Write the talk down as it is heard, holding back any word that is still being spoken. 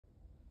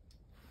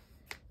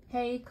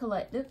Hey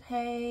collective,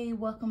 hey,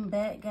 welcome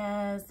back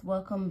guys,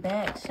 welcome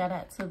back. Shout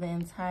out to the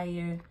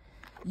entire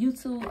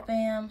YouTube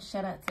fam.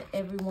 Shout out to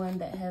everyone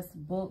that has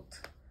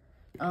booked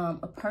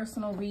a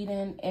personal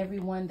reading,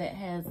 everyone that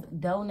has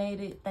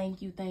donated.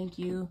 Thank you, thank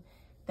you,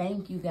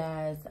 thank you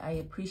guys. I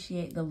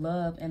appreciate the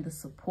love and the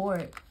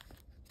support.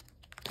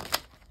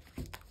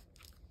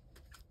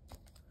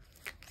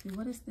 See,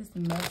 what is this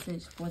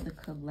message for the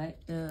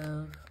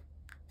collective?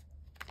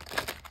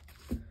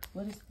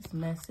 What is this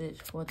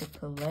message for the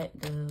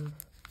collective?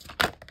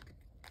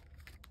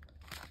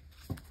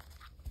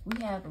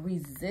 We have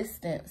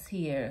resistance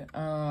here.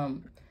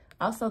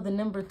 Also, the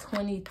number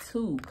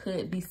 22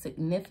 could be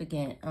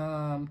significant.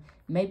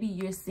 Maybe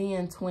you're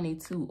seeing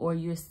 22 or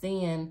you're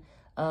seeing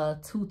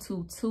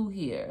 222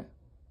 here.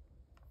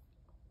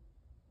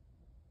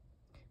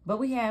 But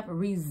we have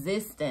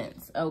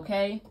resistance,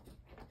 okay?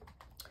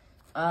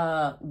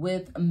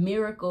 With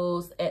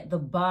miracles at the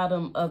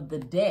bottom of the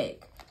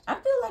deck. I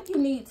feel like you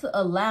need to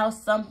allow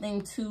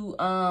something to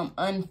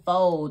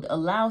unfold,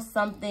 allow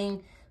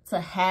something to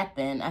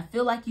happen. I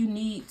feel like you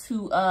need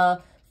to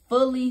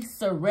fully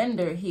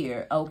surrender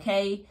here,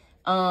 okay?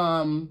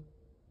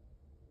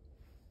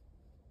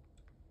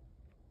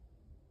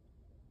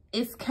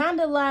 It's kind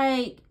of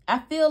like, I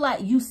feel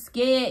like you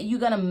scared you're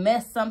going to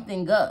mess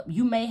something up.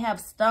 You may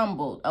have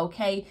stumbled,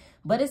 okay?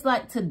 But it's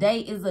like today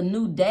is a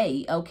new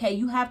day, okay?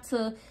 You have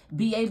to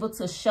be able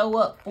to show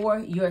up for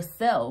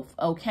yourself,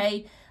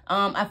 okay?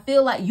 I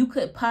feel like you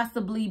could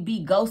possibly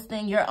be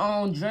ghosting your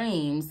own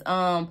dreams.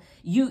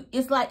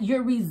 It's like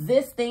you're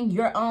resisting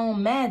your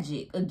own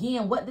magic.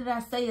 Again, what did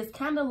I say? It's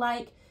kind of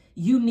like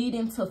you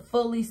needing to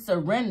fully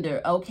surrender,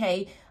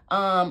 okay?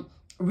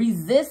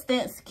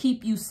 Resistance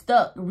keep you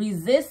stuck.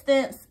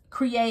 Resistance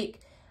create,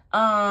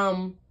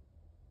 well,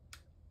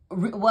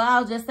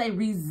 I'll just say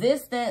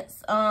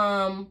resistance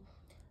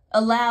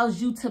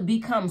allows you to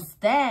become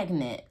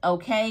stagnant,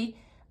 okay?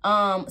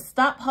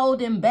 Stop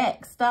holding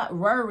back, stop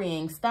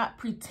worrying, stop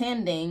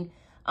pretending,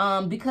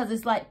 because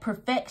it's like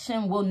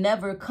perfection will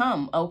never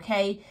come,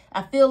 okay?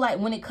 I feel like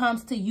when it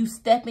comes to you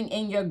stepping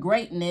in your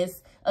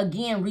greatness,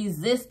 again,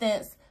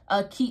 resistance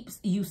keeps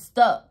you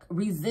stuck.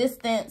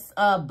 Resistance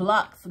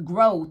blocks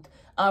growth.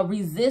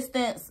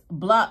 Resistance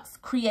blocks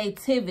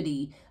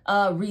creativity.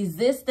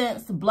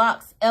 Resistance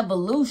blocks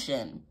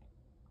evolution.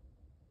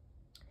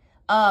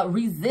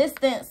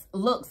 Resistance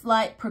looks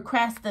like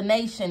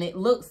procrastination. It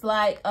looks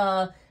like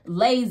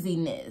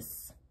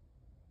laziness.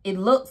 It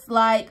looks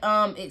like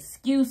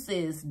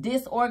excuses,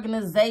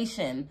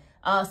 disorganization,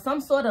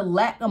 some sort of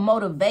lack of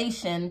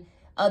motivation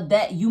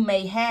that you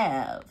may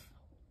have.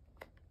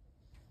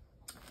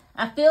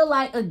 I feel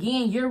like,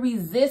 again, you're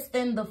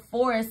resisting the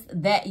force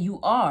that you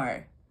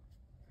are.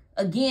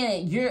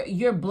 Again,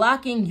 you're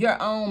blocking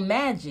your own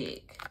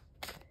magic.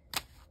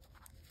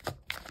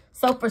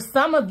 So for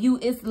some of you,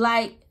 it's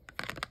like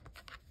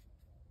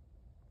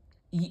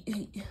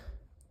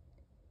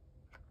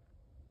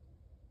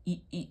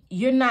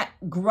you're not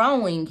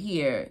growing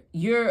here.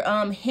 You're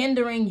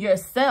hindering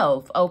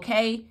yourself,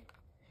 okay?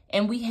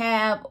 And we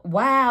have,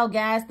 wow,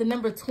 guys, the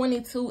number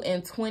 22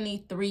 and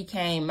 23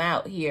 came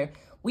out here.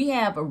 We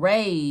have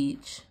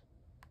rage.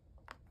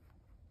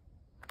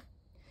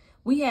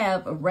 We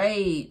have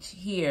rage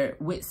here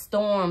with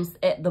storms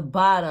at the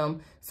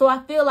bottom. So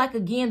I feel like,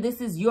 again,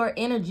 this is your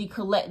energy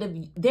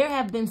collective. There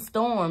have been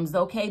storms,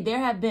 okay? There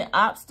have been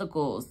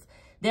obstacles.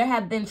 There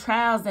have been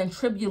trials and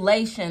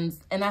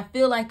tribulations, and I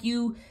feel like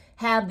you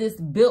have this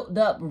built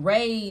up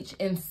rage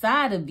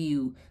inside of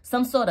you,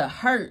 some sort of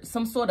hurt,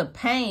 some sort of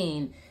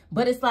pain.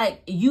 But it's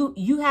like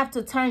you have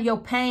to turn your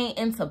pain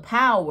into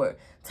power,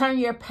 turn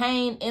your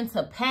pain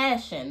into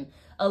passion,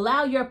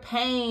 allow your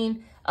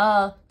pain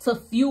to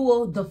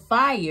fuel the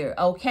fire,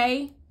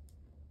 okay?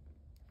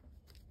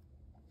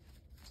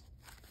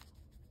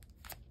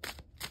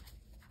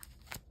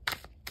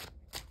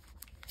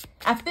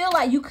 I feel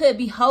like you could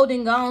be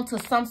holding on to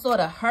some sort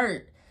of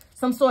hurt,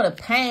 some sort of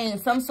pain,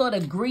 some sort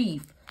of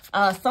grief,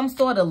 some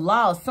sort of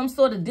loss, some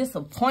sort of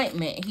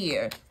disappointment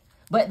here.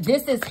 But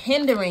this is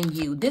hindering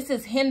you. This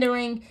is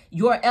hindering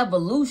your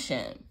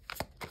evolution.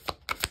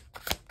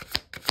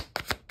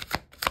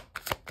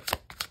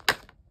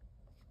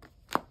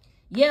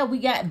 Yeah, we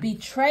got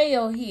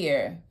betrayal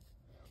here.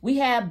 We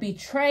have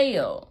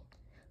betrayal.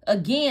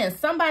 Again,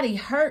 somebody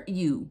hurt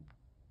you.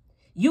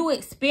 You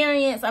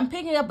experience, I'm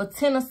picking up a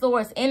Ten of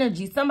Swords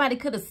energy. Somebody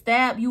could have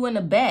stabbed you in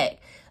the back.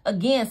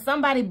 Again,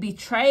 somebody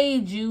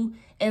betrayed you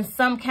in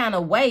some kind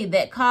of way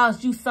that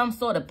caused you some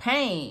sort of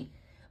pain.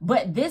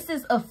 But this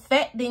is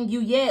affecting you.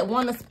 Yeah,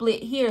 want to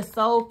split here.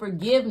 Soul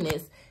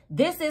forgiveness.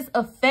 This is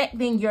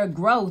affecting your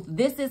growth.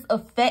 This is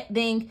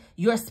affecting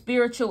your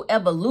spiritual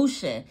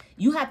evolution.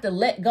 You have to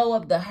let go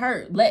of the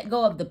hurt. Let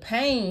go of the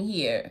pain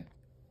here.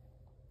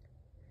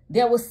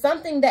 There was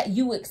something that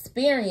you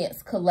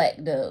experienced,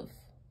 collective.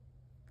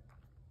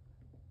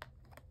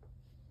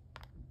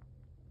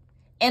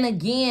 And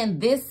again,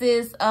 this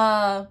is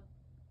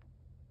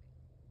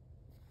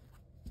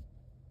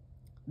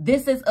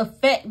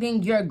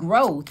affecting your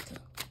growth.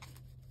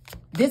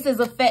 This is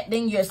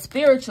affecting your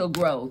spiritual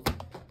growth.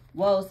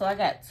 Whoa, so I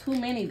got too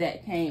many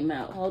that came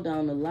out. Hold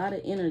on, a lot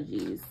of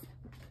energies.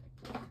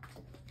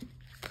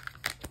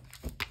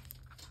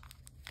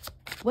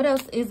 What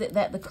else is it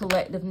that the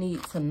collective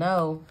needs to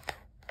know?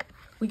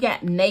 We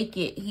got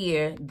naked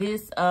here.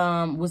 This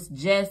was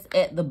just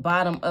at the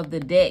bottom of the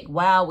deck.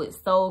 Wow,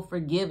 with soul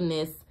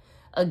forgiveness.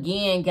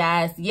 Again,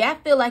 guys, yeah, I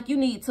feel like you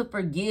need to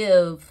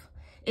forgive.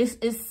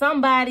 It's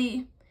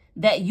somebody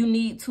that you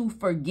need to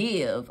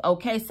forgive,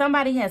 okay?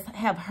 Somebody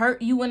have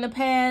hurt you in the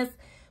past,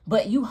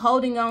 but you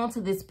holding on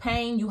to this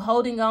pain, you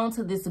holding on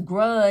to this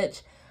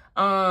grudge.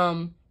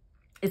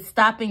 It's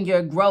stopping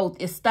your growth.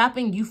 It's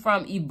stopping you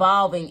from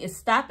evolving. It's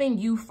stopping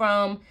you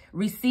from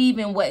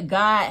receiving what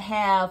God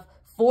have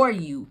for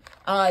you.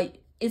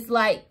 It's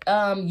like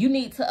you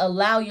need to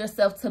allow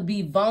yourself to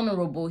be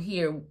vulnerable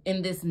here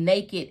in this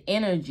naked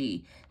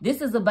energy.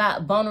 This is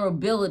about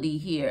vulnerability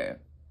here.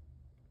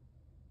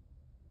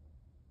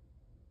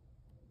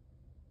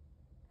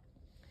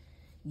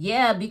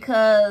 Yeah,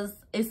 because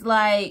it's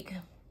like,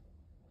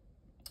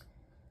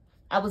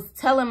 I was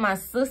telling my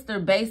sister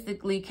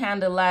basically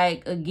kind of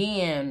like,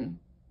 again,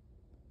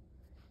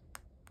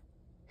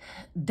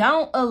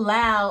 don't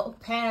allow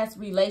past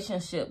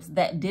relationships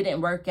that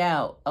didn't work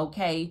out,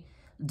 okay?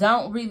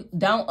 Don't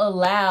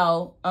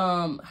allow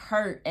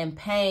hurt and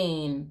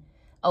pain,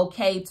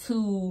 okay,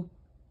 to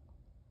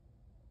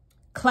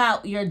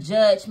cloud your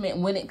judgment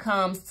when it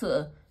comes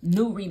to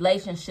new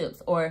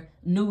relationships or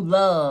new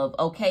love,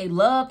 okay?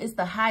 Love is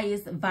the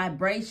highest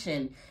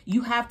vibration.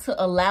 You have to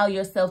allow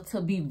yourself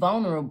to be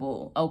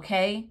vulnerable,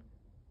 okay?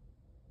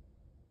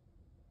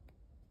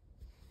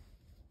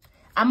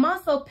 I'm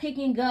also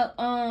picking up,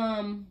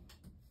 I'm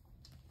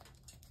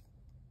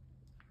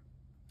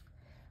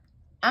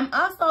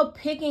also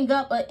picking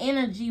up an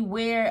energy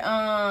where,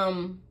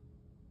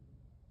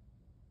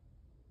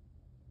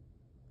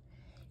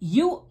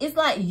 it's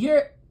like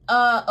you're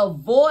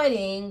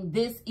avoiding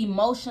this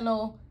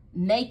emotional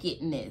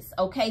nakedness,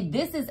 okay?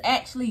 This is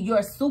actually your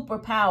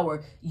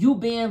superpower. You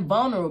being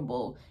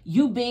vulnerable,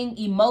 you being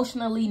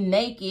emotionally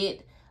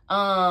naked,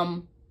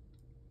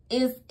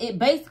 it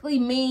basically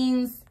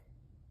means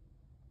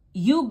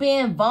you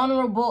being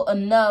vulnerable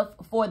enough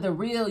for the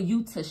real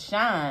you to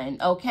shine,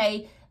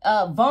 okay?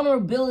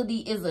 Vulnerability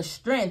is a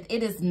strength.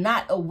 It is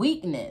not a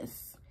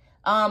weakness.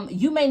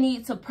 You may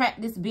need to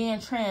practice being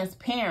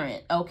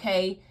transparent,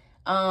 okay?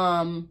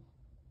 I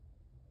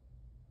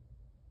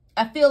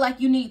feel like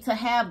you need to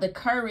have the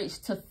courage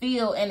to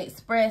feel and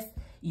express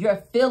your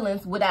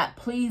feelings without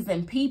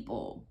pleasing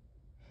people.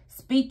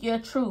 Speak your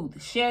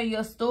truth. Share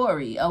your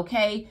story,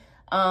 okay?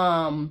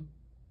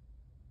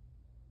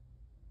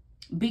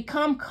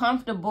 Become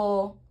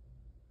comfortable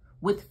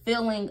with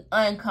feeling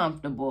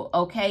uncomfortable,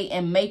 okay?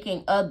 And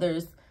making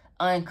others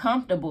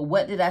uncomfortable.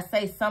 What did I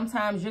say?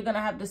 Sometimes you're going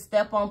to have to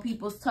step on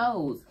people's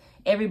toes.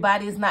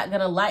 Everybody's not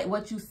going to like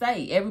what you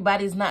say.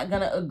 Everybody's not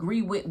going to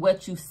agree with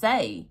what you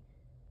say.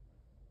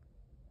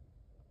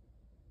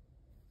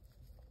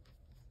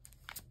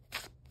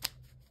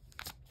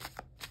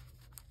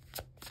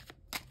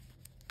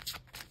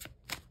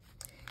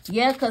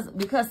 Yeah,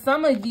 because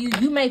some of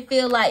you may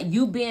feel like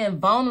you being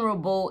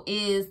vulnerable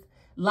is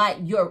like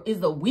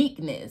is a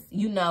weakness,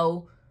 you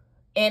know,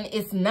 and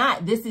it's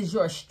not. This is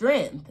your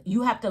strength.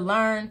 You have to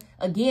learn.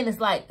 Again, it's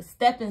like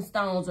stepping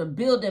stones or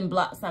building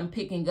blocks I'm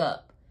picking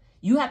up.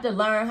 You have to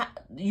learn how,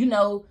 you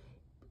know,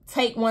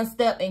 take one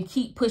step and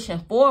keep pushing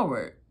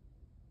forward.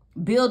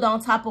 Build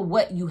on top of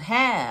what you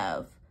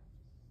have.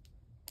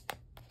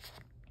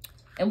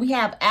 And we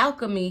have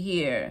alchemy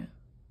here.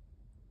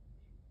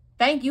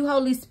 Thank you,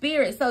 Holy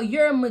Spirit. So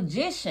you're a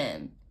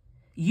magician.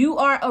 You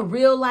are a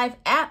real life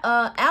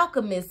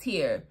alchemist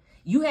here.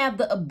 You have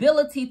the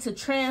ability to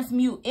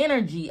transmute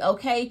energy,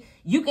 okay?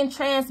 You can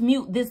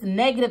transmute this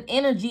negative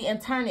energy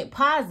and turn it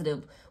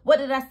positive. What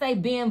did I say?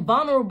 Being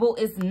vulnerable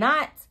is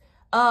not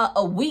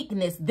a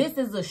weakness. This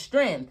is a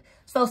strength.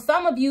 So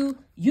some of you,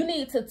 you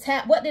need to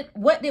tap.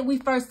 What did we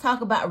first talk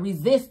about?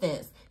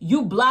 Resistance.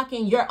 You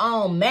blocking your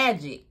own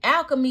magic.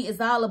 Alchemy is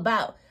all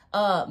about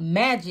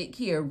magic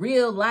here,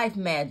 real life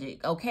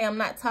magic, okay? I'm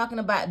not talking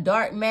about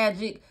dark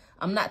magic.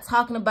 I'm not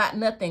talking about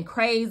nothing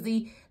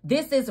crazy.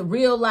 This is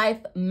real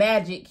life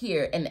magic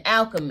here, an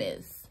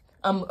alchemist,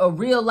 a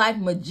real life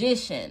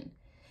magician.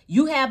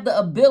 You have the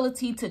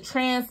ability to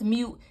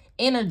transmute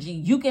energy.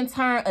 You can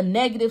turn a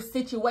negative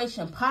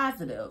situation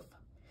positive.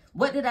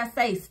 What did I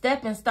say?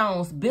 Stepping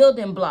stones,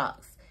 building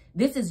blocks.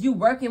 This is you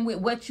working with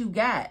what you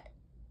got.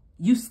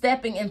 You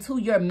stepping into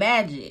your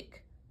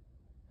magic.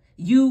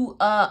 You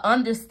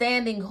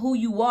understanding who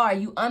you are.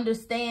 You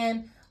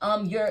understand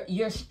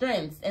your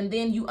strengths, and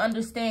then you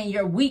understand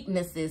your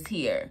weaknesses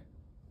here.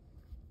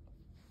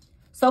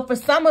 So for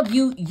some of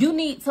you, you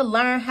need to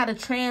learn how to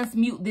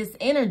transmute this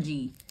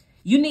energy.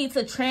 You need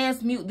to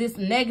transmute this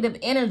negative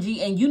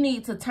energy, and you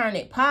need to turn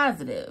it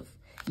positive.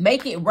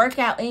 Make it work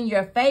out in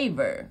your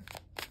favor.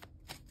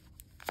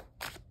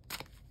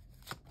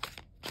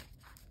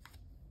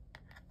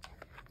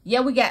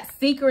 Yeah, we got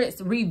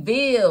secrets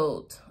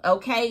revealed,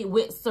 okay,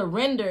 with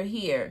surrender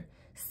here.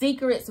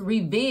 secrets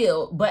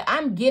revealed, but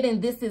I'm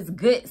getting this is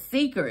good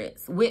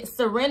secrets with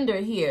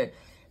surrender here.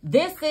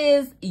 This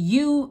is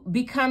you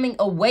becoming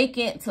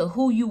awakened to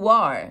who you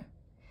are.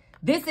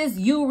 This is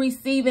you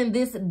receiving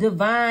this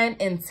divine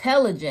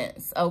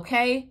intelligence,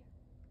 okay?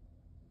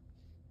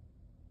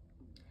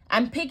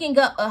 I'm picking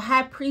up a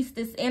high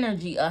priestess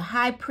energy, a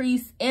high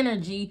priest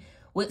energy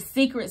with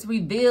secrets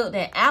revealed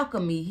and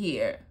alchemy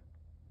here.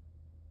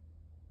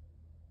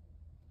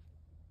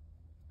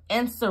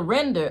 And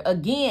surrender.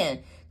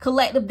 Again,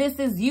 collective, this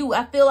is you.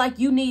 I feel like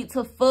you need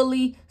to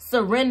fully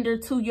surrender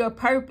to your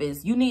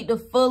purpose. You need to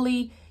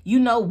fully, you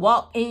know,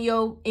 walk in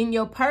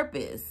your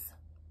purpose.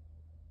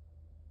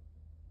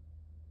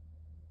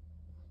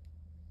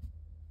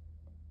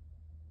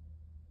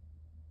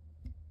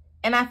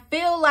 And I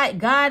feel like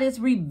God is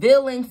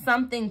revealing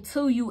something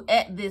to you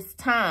at this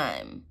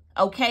time,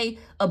 okay,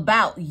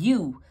 about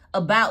you,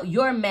 about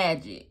your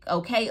magic,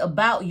 okay,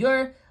 about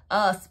your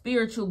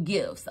spiritual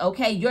gifts,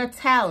 okay, your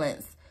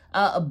talents,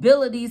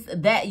 abilities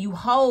that you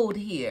hold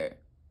here.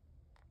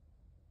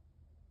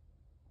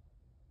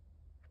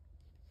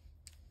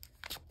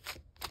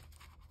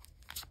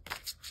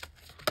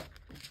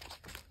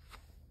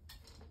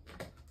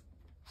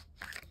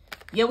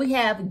 Yeah, we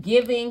have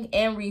giving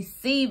and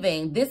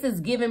receiving. This is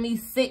giving me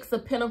Six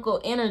of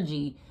Pentacles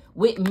energy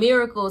with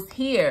miracles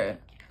here.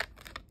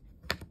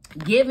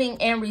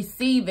 Giving and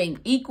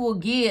receiving, equal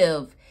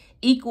give,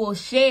 equal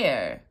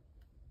share.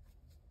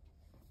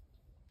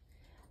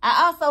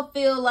 I also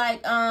feel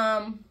like,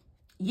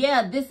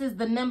 yeah, this is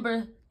the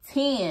number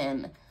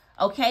 10.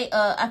 Okay,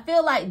 I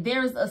feel like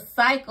there's a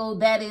cycle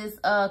that is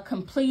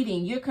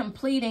completing. You're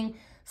completing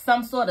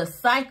some sort of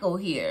cycle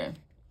here.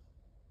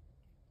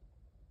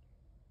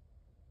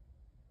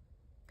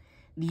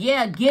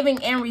 Yeah,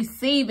 giving and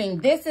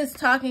receiving. This is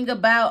talking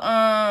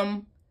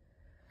about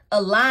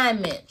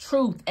alignment,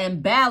 truth,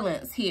 and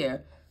balance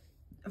here.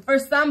 For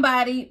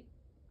somebody,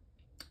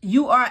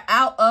 you are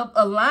out of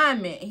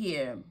alignment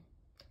here.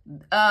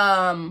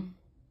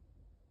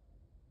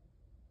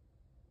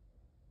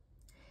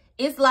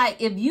 It's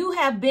like if you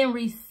have been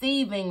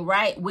receiving,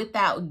 right,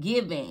 without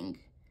giving,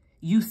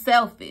 you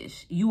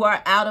selfish. You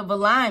are out of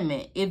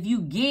alignment. If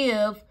you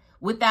give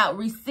without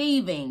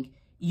receiving,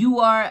 you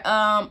are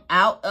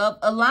out of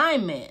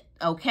alignment,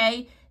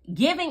 okay?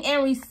 Giving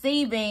and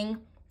receiving,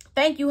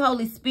 thank you,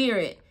 Holy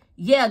Spirit.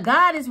 Yeah,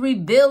 God is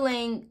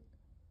revealing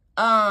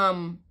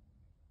something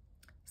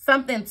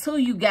to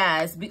you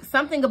guys,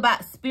 something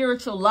about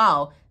spiritual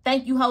law.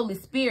 Thank you, Holy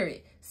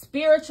Spirit.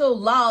 Spiritual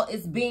law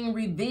is being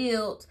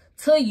revealed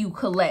to you,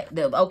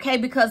 collective, okay?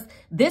 Because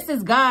this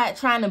is God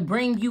trying to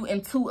bring you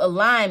into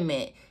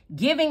alignment.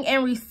 Giving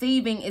and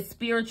receiving is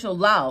spiritual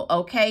law,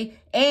 okay?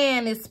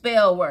 And it's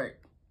spell work.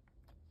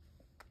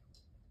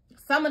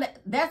 Some of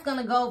that's going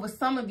to go over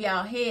some of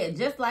y'all head.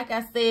 Just like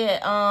I said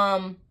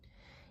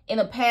in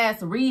a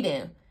past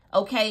reading,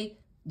 okay?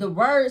 The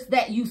words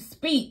that you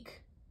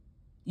speak,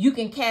 you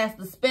can cast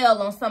the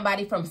spell on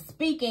somebody from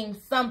speaking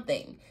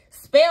something.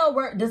 Spell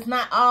work does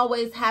not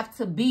always have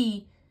to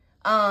be,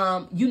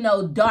 you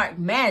know, dark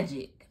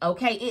magic,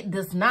 okay? It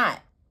does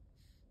not.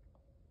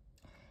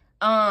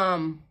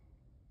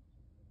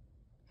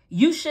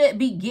 You should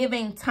be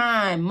giving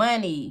time,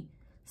 money,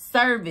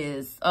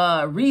 service,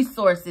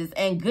 resources,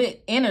 and good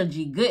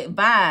energy, good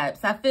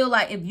vibes. I feel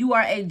like if you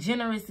are a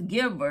generous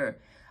giver,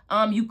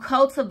 you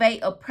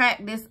cultivate a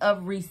practice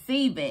of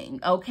receiving,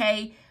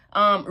 okay?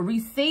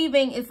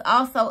 Receiving is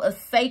also a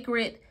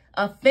sacred,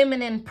 a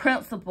feminine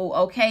principle,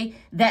 okay,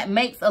 that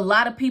makes a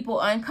lot of people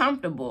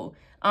uncomfortable.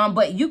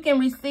 But you can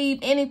receive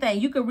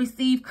anything. You can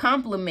receive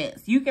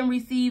compliments. You can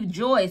receive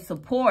joy,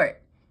 support,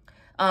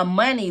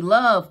 money,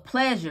 love,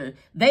 pleasure.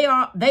 They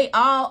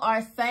all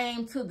are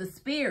same to the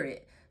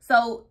spirit.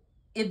 So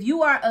if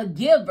you are a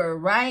giver,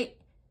 right,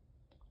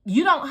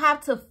 you don't have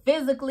to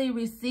physically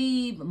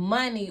receive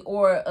money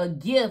or a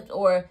gift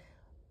or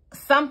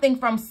something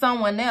from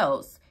someone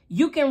else.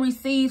 You can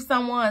receive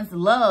someone's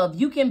love.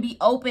 You can be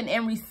open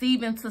and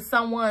receiving to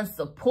someone's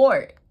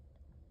support.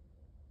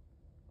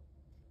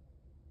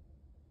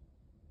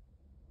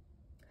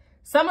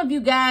 Some of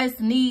you guys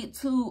need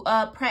to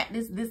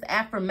practice this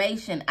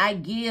affirmation. I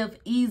give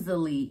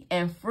easily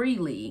and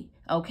freely,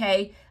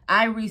 okay?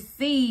 I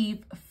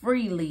receive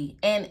freely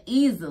and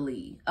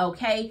easily,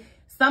 okay?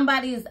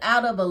 Somebody is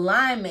out of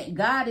alignment.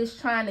 God is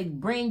trying to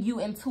bring you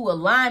into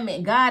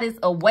alignment. God is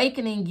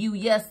awakening you.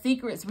 Yes,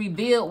 secrets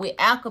revealed with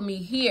alchemy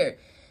here.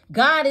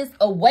 God is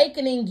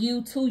awakening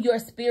you to your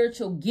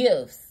spiritual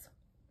gifts.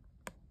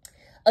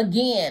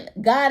 Again,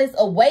 God is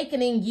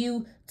awakening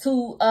you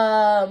to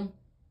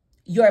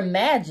your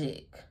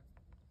magic.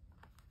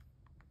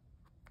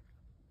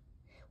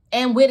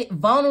 And with it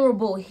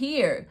vulnerable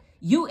here,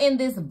 you in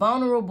this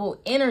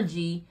vulnerable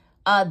energy,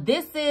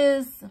 this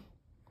is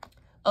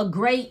a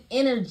great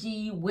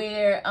energy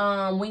where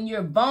when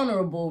you're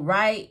vulnerable,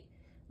 right?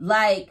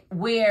 Like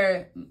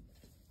where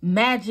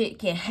magic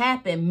can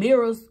happen,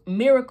 miracles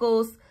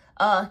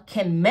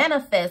can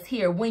manifest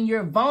here when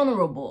you're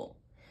vulnerable.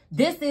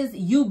 This is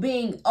you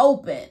being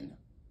open.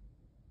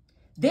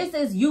 This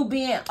is you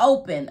being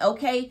open,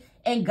 okay?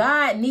 And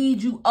God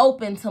needs you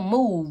open to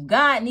move.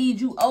 God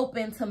needs you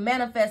open to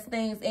manifest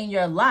things in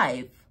your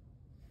life.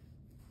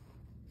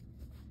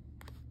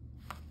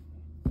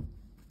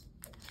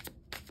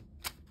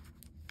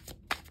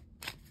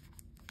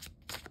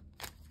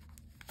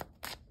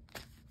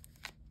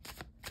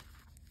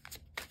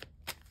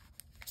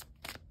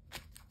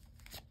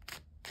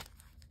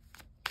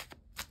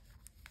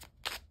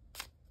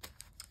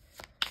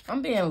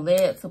 I'm being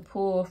led to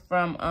pull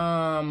from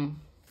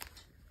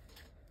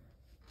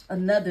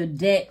another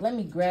deck. Let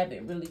me grab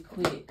it really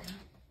quick.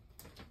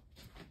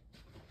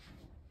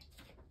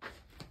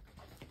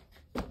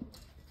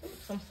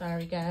 Oops, I'm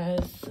sorry,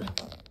 guys.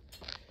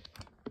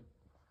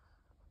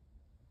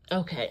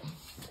 Okay.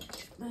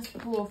 Let's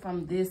pull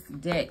from this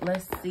deck.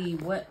 Let's see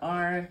what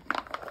are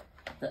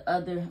the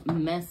other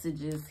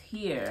messages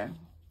here.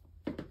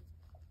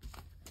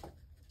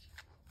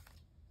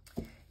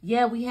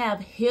 Yeah, we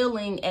have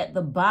healing at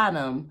the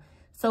bottom.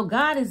 So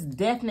God is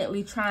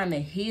definitely trying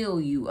to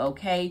heal you,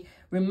 okay?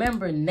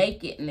 Remember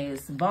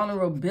nakedness,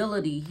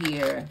 vulnerability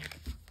here.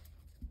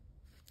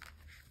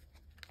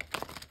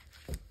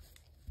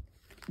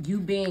 You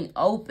being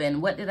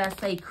open. What did I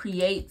say?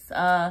 Creates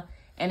an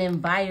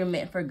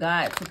environment for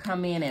God to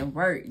come in and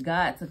work.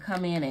 God to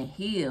come in and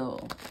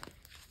heal.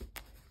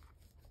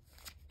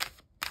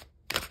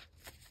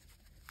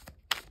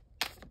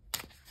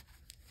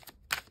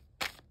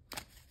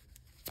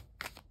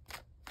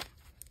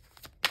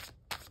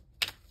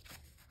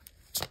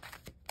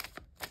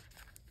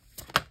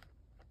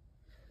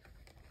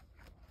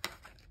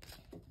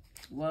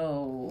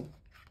 Whoa.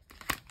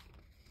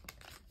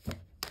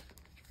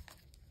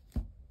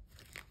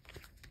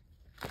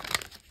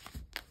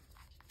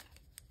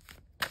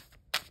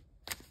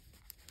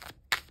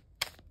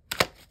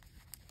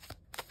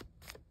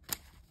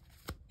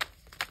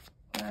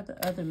 What are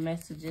the other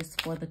messages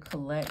for the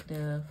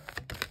collective?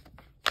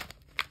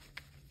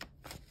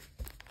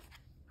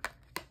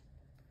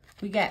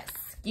 We got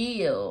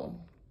skill.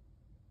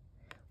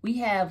 We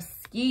have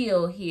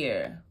skill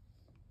here.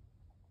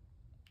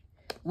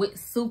 With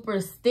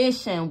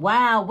superstition.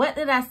 Wow, what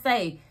did I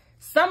say?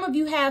 Some of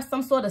you have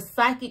some sort of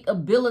psychic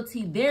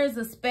ability. There's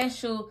a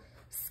special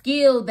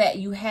skill that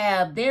you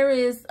have. There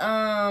is,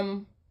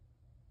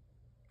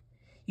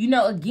 you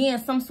know,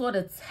 again, some sort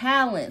of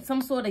talent,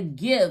 some sort of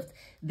gift.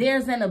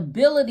 There's an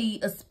ability,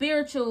 a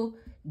spiritual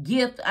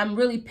gift I'm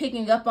really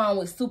picking up on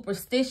with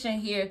superstition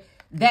here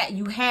that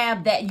you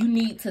have that you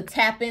need to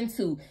tap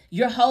into.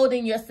 You're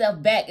holding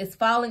yourself back. It's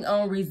falling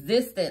on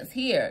resistance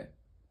here.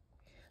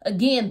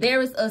 Again,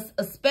 there is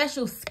a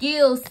special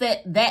skill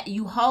set that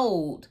you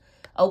hold,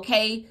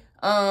 okay?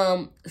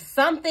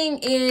 Something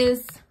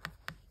is,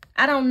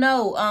 I don't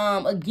know,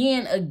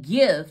 again, a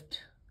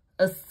gift,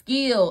 a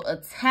skill, a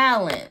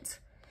talent.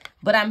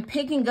 But I'm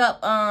picking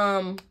up,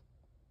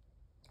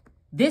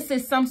 this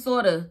is some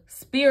sort of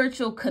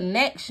spiritual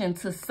connection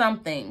to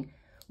something.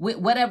 With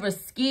whatever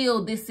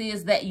skill this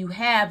is that you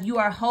have, you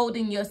are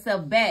holding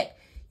yourself back.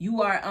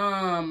 You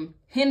are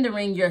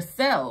hindering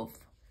yourself.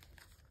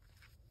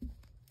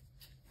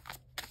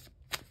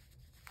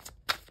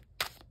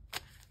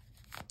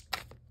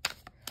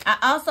 I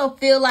also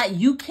feel like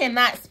you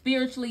cannot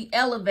spiritually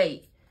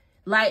elevate.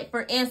 Like,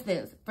 for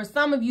instance, for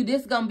some of you,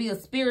 this is going to be a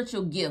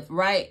spiritual gift,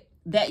 right?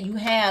 That you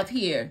have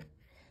here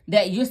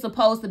that you're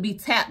supposed to be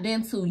tapped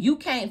into. You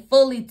can't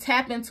fully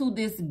tap into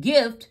this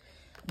gift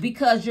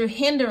because you're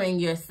hindering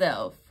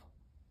yourself.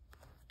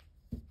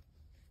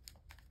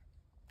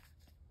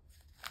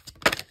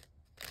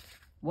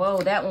 Whoa,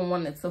 that one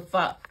wanted to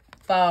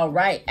fall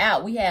right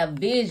out. We have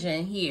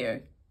vision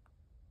here.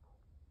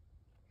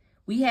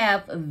 We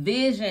have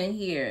vision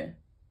here.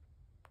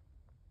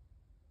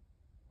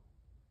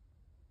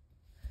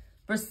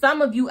 For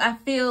some of you, I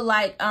feel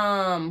like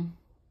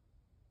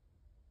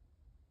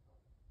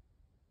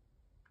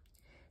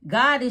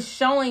God is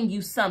showing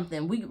you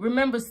something. We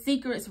remember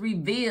secrets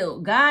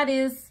revealed. God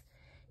is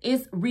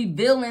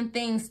revealing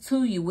things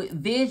to you with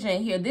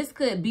vision here. This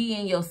could be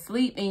in your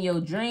sleep, in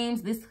your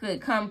dreams. This could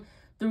come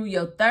through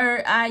your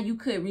third eye. You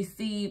could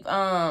receive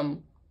a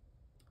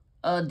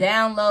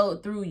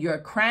download through your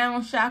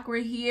crown chakra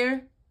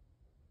here.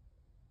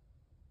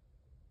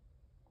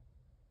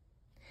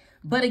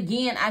 But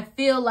again, I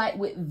feel like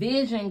with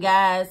vision,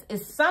 guys,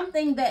 it's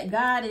something that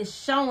God is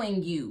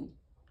showing you.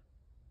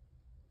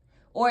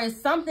 Or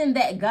it's something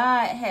that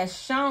God has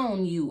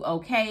shown you,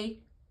 okay?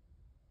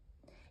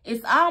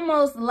 It's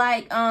almost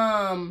like,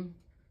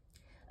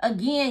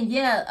 again,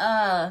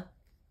 yeah,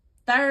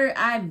 third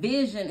eye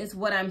vision is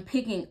what I'm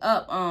picking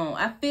up on.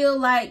 I feel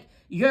like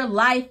your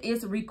life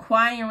is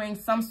requiring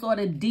some sort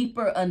of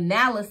deeper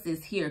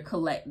analysis here,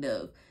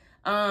 collective.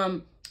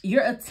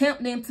 You're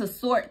attempting to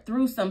sort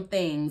through some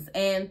things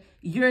and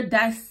you're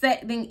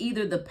dissecting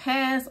either the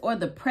past or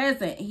the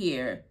present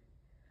here.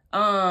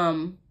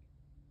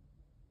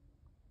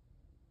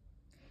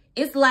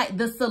 It's like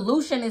the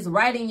solution is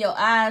right in your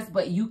eyes,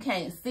 but you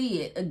can't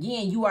see it.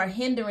 Again, you are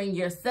hindering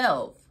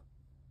yourself.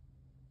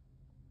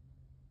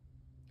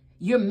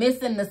 You're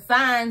missing the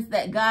signs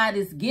that God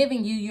is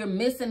giving you. You're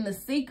missing the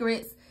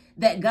secrets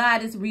that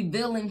God is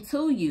revealing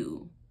to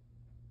you.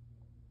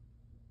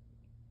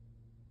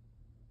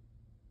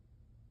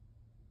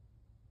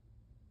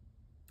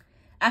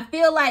 I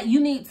feel like you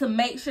need to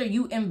make sure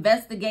you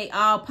investigate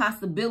all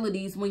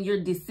possibilities when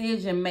you're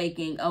decision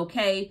making,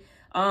 okay?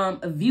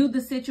 View the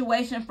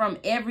situation from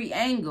every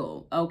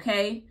angle,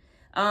 okay?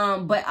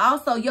 But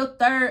also your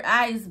third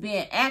eye is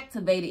being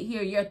activated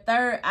here. Your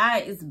third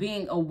eye is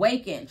being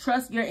awakened.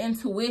 Trust your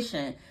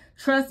intuition.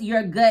 Trust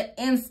your gut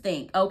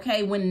instinct,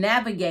 okay, when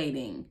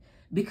navigating.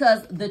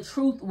 Because the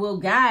truth will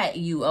guide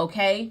you,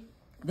 okay?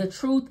 The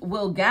truth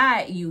will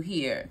guide you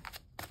here.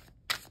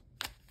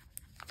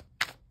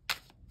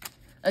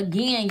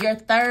 Again, your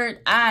third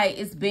eye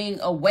is being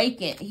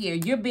awakened here.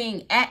 You're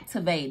being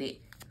activated.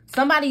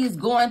 Somebody is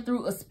going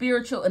through a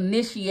spiritual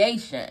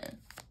initiation.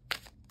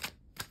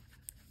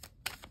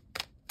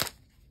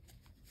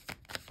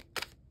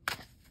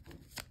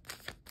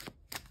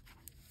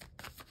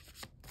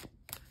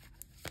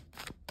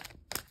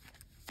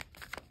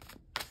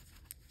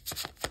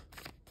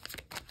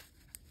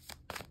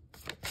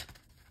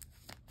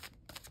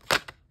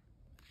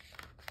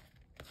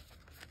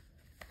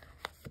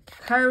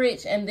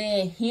 Courage and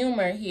then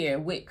humor here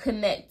with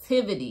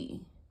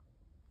connectivity.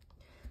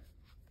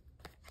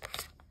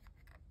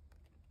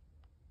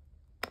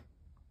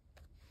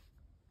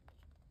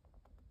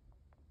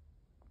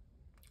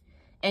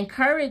 And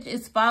courage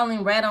is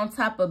falling right on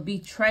top of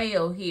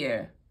betrayal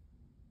here.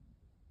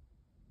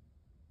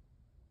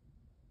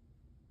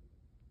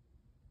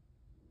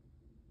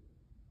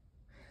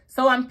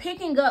 So I'm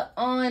picking up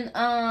on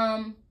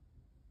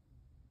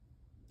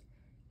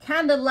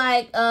kind of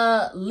like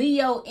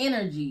Leo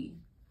energy.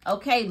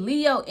 Okay,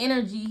 Leo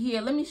energy here.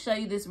 Let me show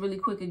you this really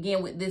quick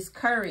again with this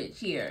courage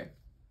here.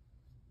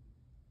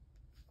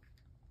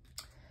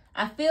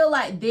 I feel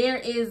like there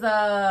is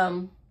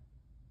I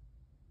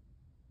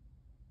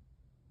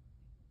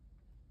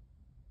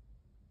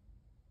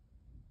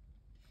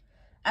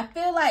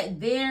feel like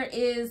there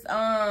is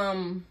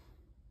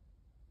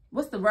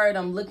what's the word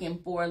I'm looking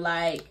for?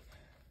 Like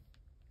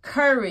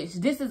courage.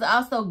 This is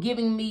also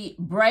giving me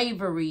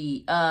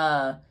bravery,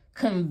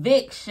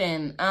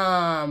 conviction,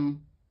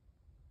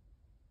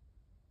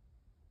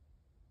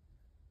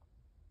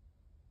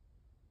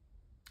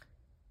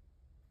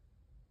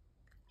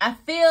 I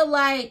feel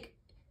like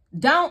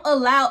don't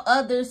allow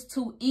others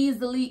to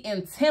easily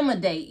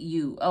intimidate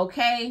you,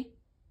 okay?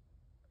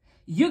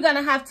 You're going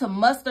to have to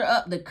muster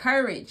up the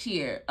courage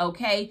here,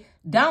 okay?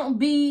 Don't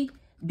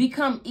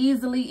become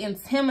easily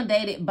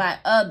intimidated by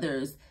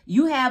others.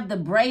 You have the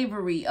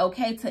bravery,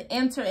 okay, to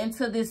enter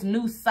into this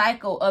new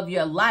cycle of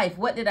your life.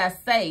 What did I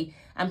say?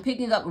 I'm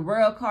picking up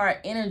World card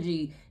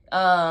energy,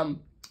 the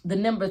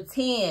number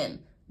 10.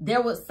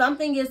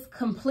 Something is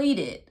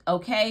completed,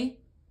 okay?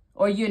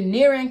 Or you're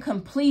nearing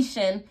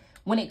completion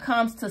when it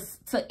comes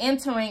to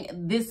entering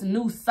this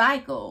new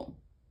cycle.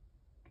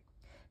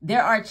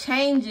 There are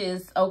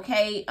changes,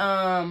 okay?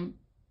 And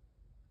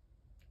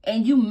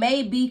you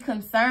may be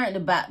concerned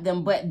about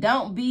them, but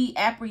don't be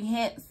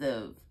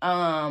apprehensive.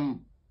 I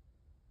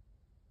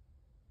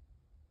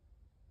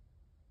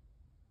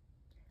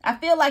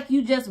feel like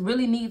you just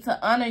really need to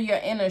honor your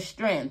inner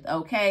strength,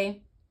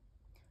 okay?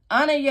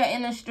 Honor your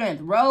inner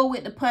strength. Roll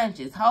with the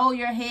punches. Hold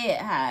your head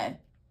high.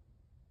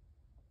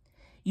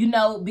 You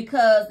know,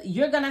 because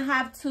you're going to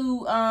have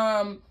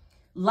to,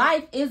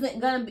 life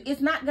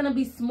it's not going to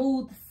be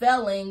smooth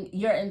sailing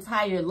your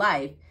entire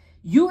life.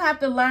 You have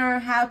to learn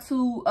how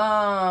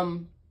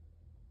to,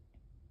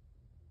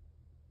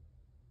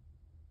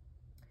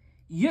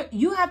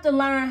 you have to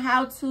learn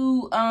how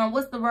to,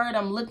 what's the word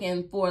I'm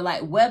looking for?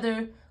 Like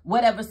weather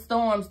whatever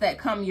storms that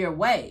come your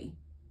way.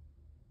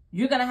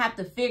 You're going to have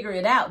to figure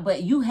it out,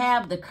 but you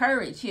have the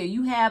courage here.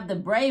 You have the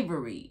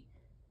bravery.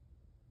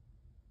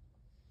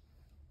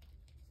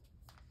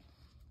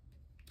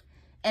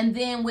 And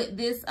then with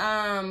this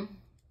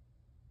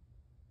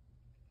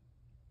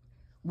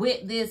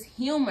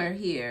humor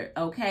here,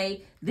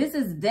 okay, this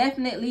is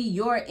definitely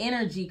your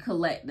energy,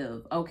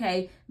 collective,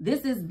 okay?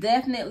 This is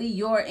definitely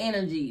your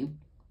energy,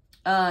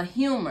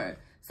 humor.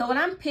 So what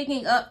I'm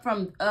picking up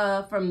from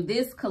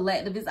this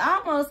collective is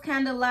almost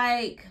kind of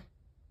like,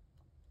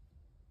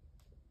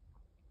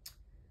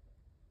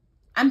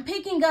 I'm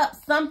picking up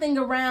something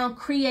around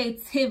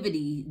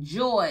creativity,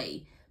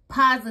 joy,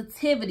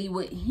 positivity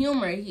with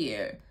humor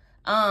here.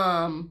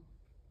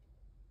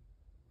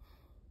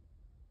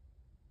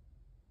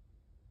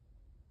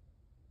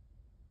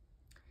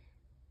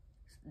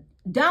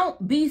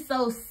 Don't be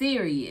so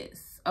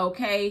serious,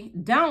 okay?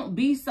 Don't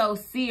be so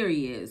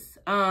serious.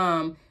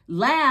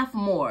 Laugh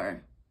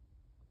more.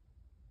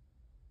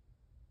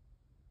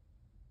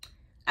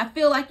 I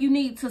feel like you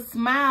need to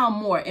smile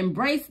more.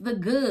 Embrace the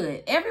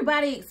good.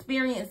 Everybody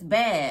experience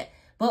bad.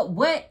 But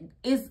what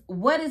is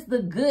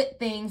the good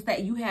things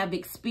that you have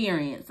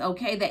experienced,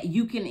 okay, that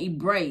you can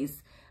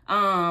embrace?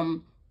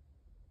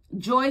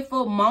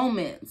 Joyful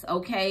moments,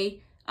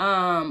 okay?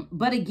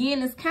 But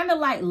again, it's kind of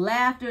like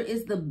laughter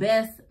is the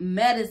best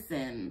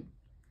medicine.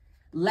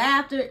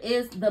 Laughter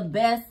is the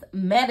best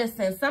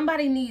medicine.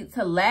 Somebody needs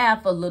to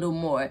laugh a little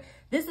more.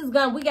 This is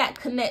gonna, we got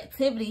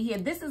connectivity here.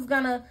 This is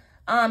gonna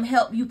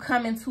help you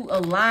come into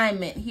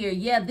alignment here.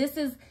 Yeah, this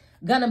is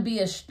gonna be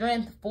a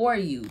strength for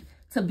you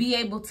to be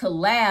able to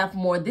laugh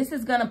more. This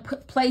is gonna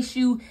place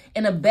you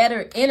in a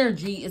better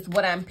energy is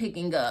what I'm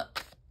picking up.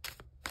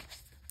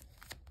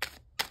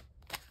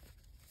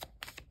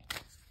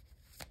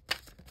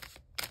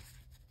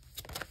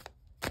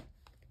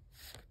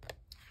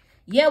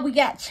 Yeah, we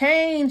got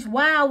change.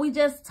 Wow, we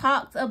just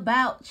talked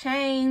about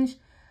change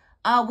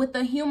with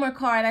the humor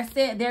card. I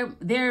said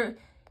there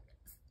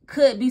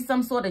could be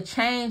some sort of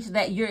change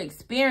that you're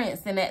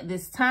experiencing at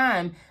this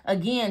time.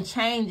 Again,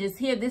 change is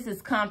here. This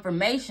is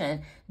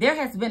confirmation. There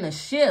has been a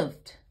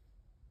shift.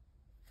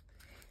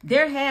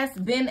 There has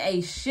been a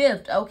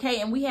shift,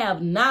 okay? And we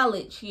have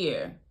knowledge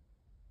here.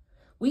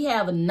 We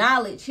have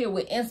knowledge here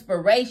with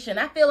inspiration.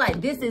 I feel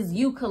like this is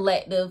you,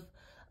 collective,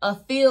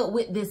 filled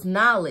with this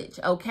knowledge,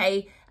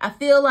 okay? I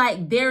feel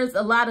like there's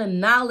a lot of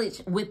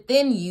knowledge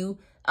within you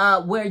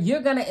where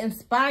you're going to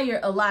inspire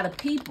a lot of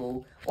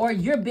people, or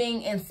you're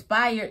being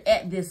inspired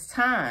at this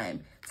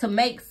time to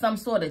make some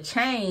sort of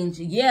change.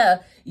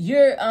 Yeah,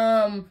 you're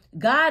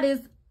God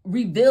is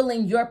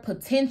revealing your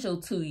potential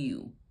to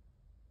you.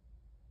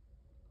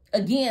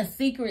 Again,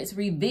 secrets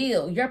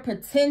reveal your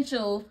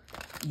potential,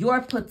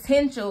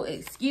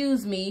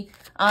 excuse me,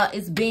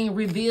 is being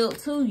revealed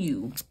to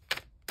you.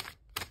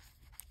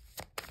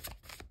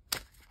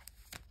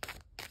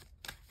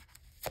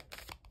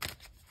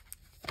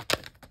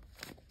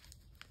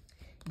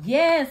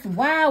 Yes,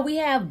 wow, we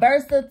have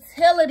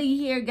versatility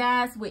here,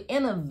 guys, with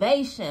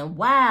innovation.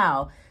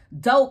 Wow,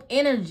 dope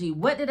energy.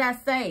 What did I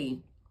say?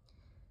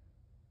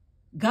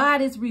 God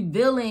is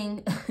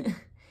revealing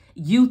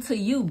you to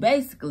you,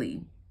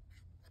 basically.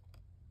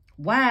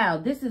 Wow,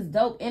 this is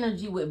dope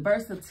energy with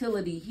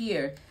versatility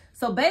here.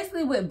 So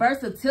basically with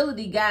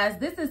versatility, guys,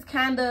 this is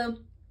kind of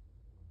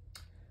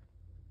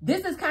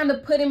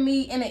putting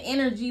me in an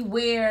energy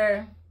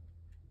where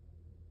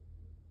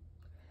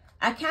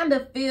I kind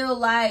of feel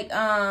like,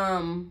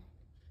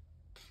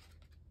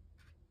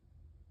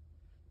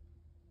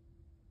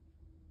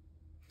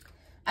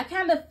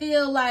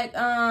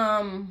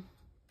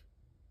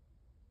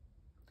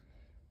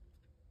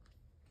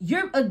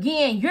 you're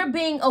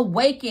being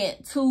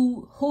awakened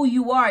to who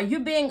you are. You're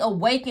being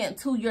awakened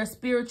to your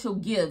spiritual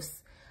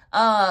gifts.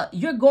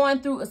 You're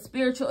going through a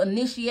spiritual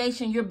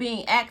initiation. You're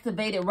being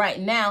activated right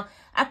now.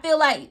 I feel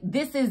like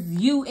this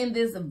is you in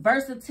this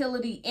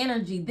versatility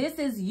energy. This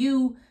is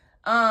you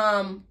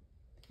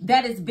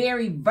that is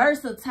very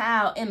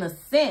versatile in a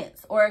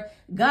sense, or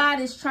God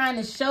is trying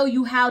to show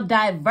you how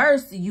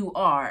diverse you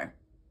are.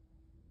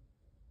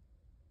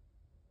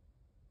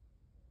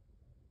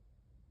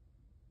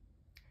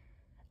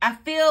 I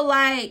feel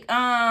like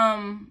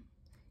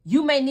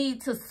you may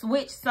need to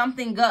switch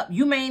something up.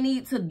 You may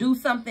need to do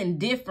something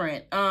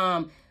different.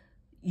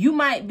 You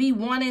might be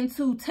wanting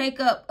to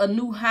take up a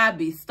new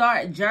hobby,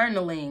 start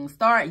journaling,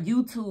 start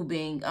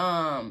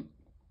YouTubing.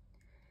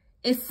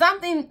 It's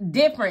something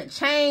different,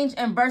 change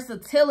and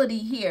versatility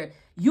here.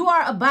 You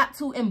are about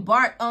to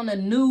embark on a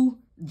new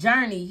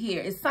journey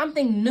here. It's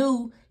something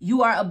new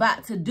you are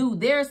about to do.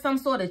 There's some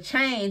sort of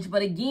change,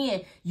 but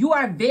again, you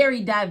are very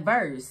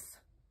diverse.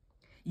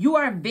 You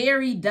are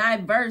very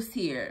diverse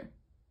here.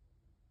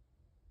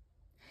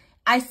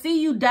 I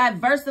see you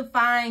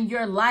diversifying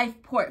your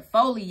life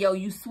portfolio.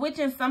 You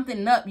switching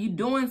something up. You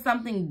doing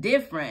something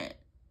different.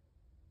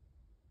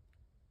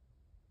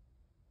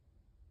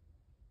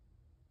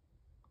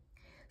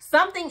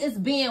 Something is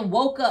being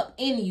woke up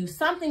in you.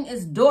 Something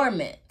is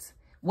dormant.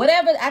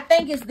 Whatever, I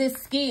think it's this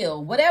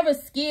skill. Whatever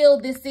skill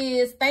this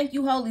is, thank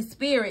you, Holy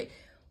Spirit.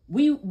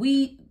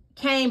 We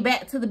came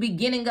back to the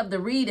beginning of the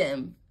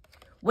reading.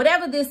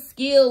 Whatever this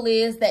skill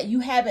is that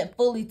you haven't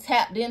fully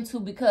tapped into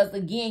because,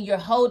 again, you're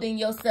holding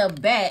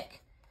yourself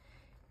back.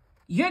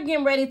 You're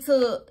getting ready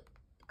to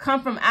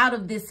come from out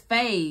of this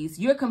phase.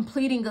 You're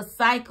completing a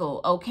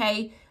cycle,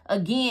 okay?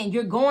 Again,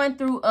 you're going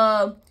through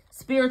a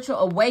spiritual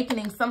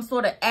awakening, some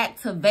sort of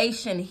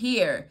activation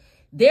here.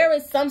 There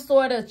is some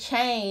sort of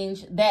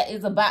change that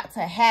is about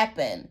to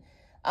happen.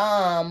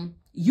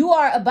 You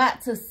are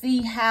about to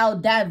see how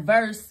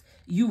diverse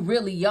you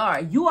really are.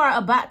 You are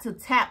about to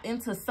tap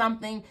into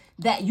something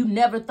that you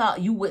never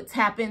thought you would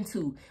tap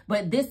into.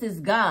 But this is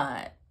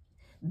God.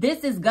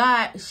 This is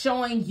God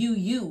showing you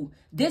you.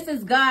 This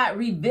is God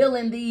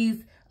revealing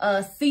these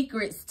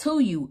secrets to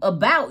you,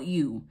 about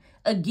you.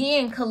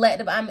 Again,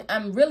 collective,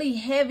 I'm really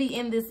heavy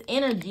in this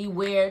energy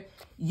where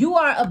you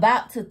are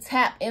about to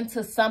tap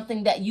into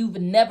something that you've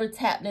never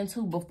tapped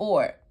into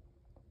before.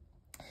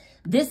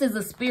 This is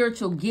a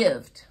spiritual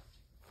gift.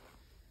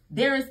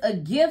 There is a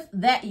gift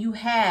that you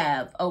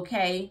have,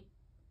 okay,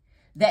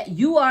 that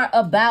you are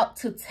about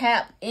to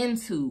tap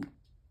into.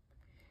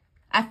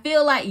 I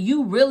feel like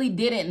you really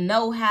didn't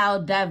know how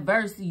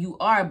diverse you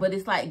are, but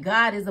it's like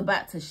God is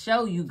about to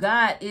show you.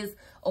 God is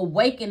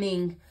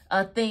awakening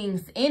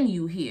things in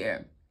you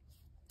here.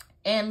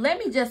 And let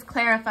me just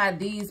clarify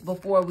these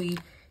before we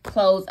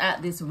close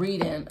out this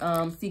reading.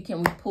 See,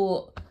 can we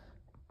pull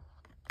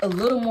a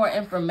little more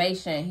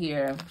information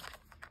here?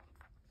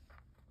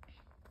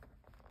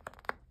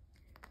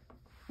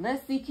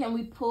 Let's see, can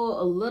we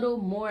pull a little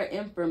more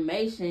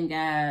information,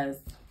 guys?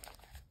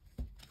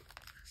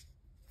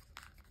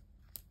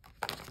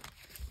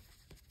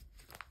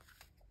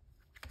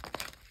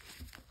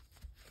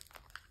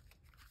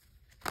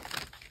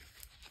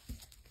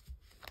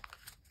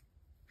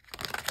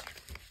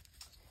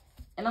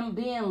 And I'm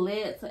being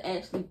led to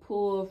actually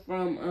pull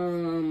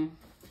from,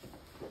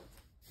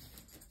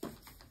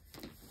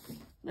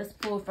 let's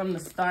pull from the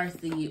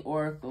Starseed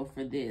Oracle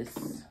for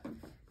this.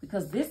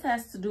 Because this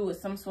has to do with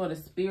some sort of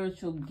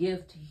spiritual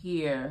gift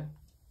here.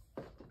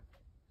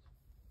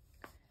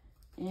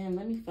 And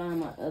let me find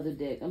my other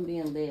deck. I'm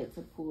being led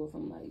to pull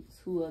from like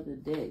 2 other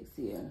decks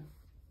here.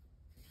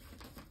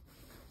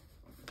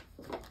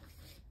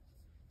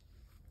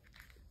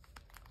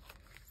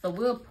 So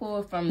we'll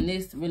pull from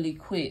this really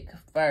quick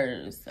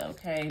first,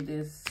 okay?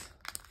 This.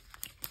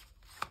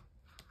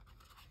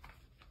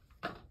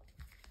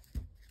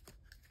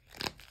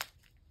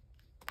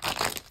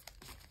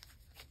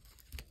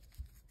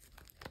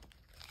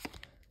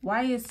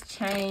 Why is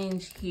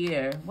change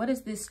here? What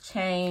is this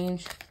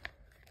change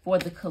for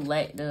the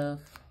collective?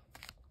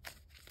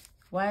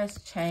 Why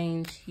is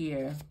change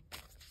here?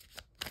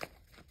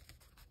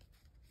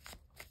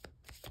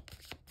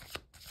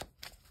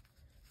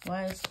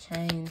 Why is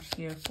change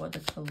here for the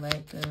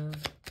collective?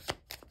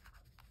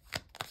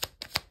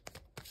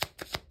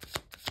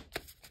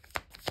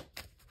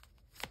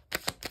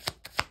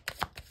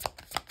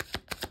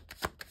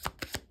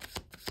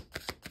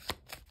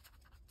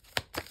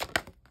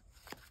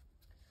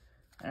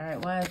 All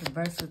right, why is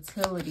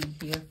versatility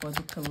here for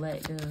the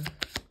collective?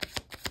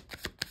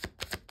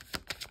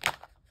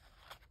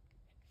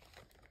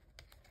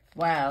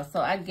 Wow,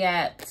 so I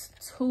got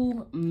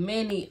too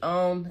many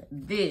on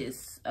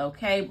this,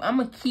 okay? I'm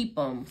going to keep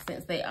them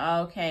since they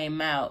all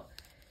came out.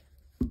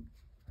 All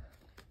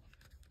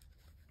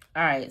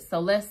right, so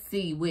let's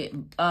see with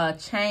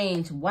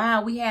change.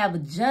 Wow, we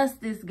have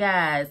justice,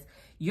 guys.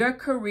 Your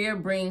career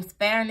brings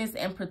fairness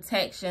and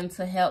protection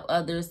to help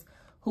others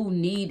who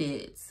need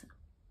it.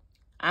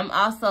 I'm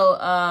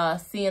also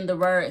seeing the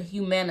word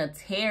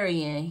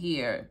humanitarian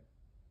here.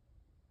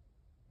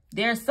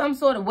 There's some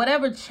sort of,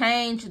 whatever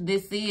change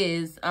this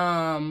is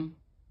around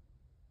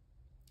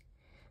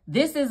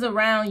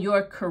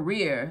your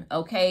career,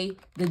 okay?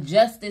 The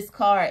justice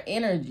card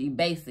energy,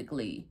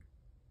 basically.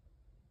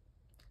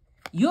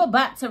 You're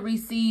about to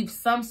receive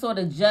some sort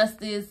of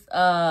justice.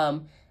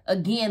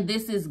 Again,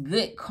 this is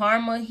good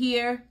karma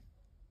here.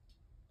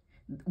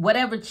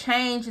 Whatever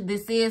change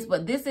this is,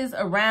 but this is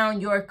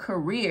around your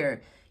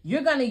career.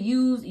 You're going to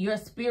use your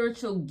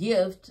spiritual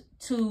gift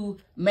to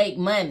make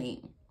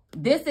money.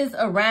 This is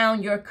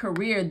around your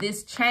career,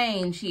 this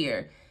change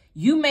here.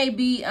 You may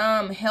be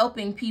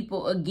helping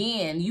people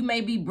again. You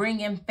may be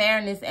bringing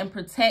fairness and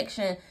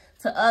protection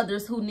to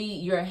others who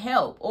need your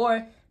help.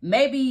 Or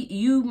maybe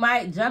you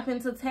might jump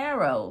into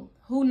tarot.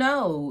 Who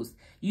knows?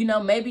 You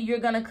know, maybe you're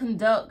going to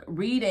conduct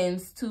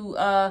readings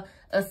to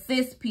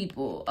assist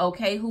people,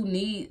 okay, who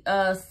need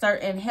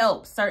certain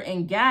help,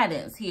 certain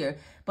guidance here.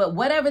 But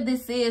whatever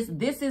this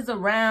is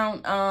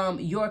around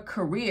your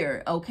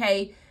career,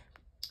 okay?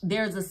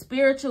 There's a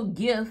spiritual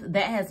gift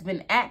that has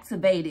been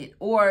activated,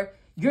 or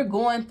you're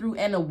going through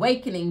an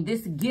awakening.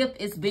 This gift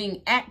is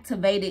being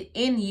activated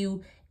in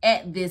you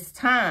at this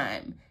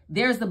time.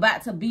 There's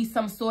about to be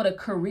some sort of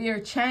career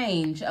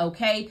change,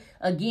 okay?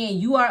 Again,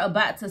 you are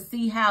about to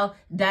see how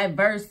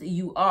diverse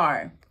you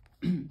are.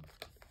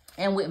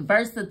 And with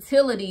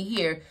versatility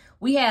here,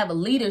 we have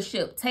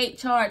leadership. Take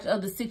charge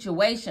of the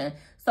situation.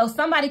 So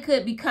somebody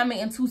could be coming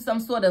into some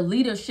sort of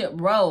leadership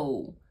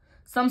role,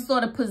 some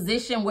sort of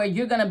position where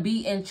you're going to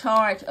be in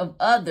charge of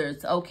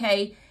others,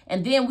 okay?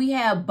 And then we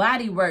have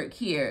body work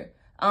here,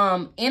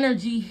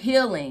 energy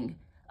healing,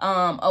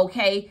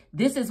 okay?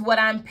 This is what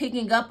I'm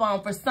picking up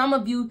on. For some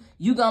of you,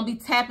 you're going to be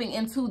tapping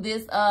into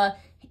this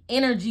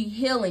energy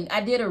healing.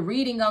 I did a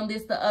reading on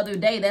this the other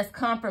day. That's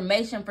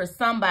confirmation for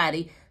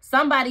somebody.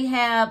 Somebody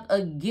have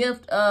a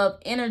gift of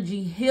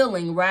energy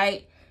healing,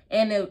 right?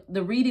 And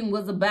the reading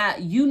was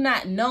about you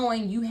not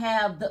knowing you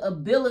have the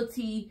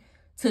ability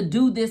to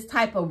do this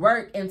type of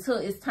work until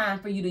it's time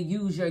for you to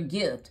use your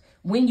gift.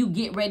 When you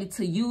get ready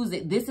to use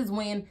it, this is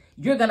when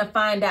you're going to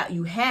find out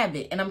you have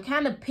it. And I'm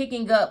kind of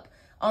picking up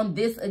on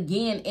this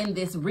again in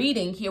this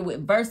reading here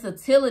with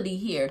versatility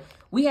here.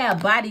 We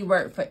have body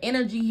work for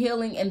energy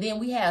healing, and then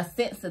we have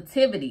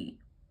sensitivity.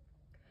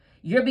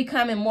 You're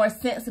becoming more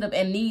sensitive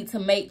and need to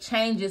make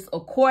changes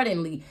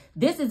accordingly.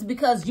 This is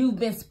because you've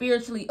been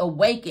spiritually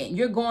awakened.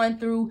 You're going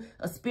through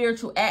a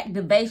spiritual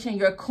activation.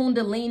 Your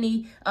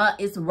kundalini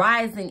is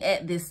rising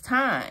at this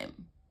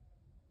time.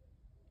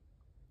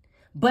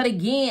 But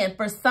again,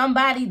 for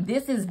somebody,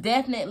 this is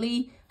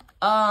definitely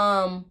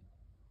some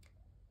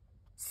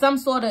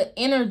sort of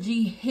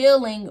energy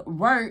healing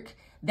work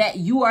that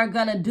you are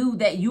going to do,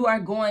 that you are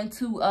going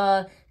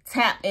to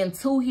tap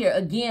into here.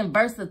 Again,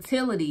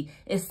 versatility.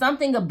 It's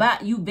something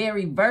about you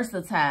very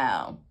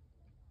versatile.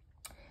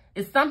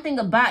 It's something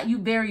about you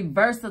very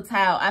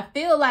versatile. I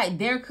feel like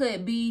there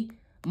could be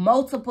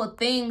multiple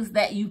things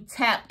that you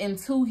tap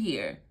into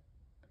here.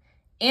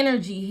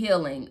 Energy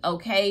healing,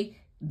 okay?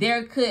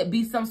 There could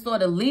be some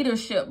sort of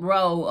leadership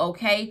role,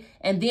 okay?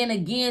 And then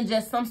again,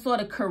 just some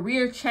sort of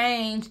career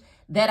change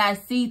that I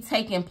see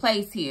taking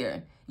place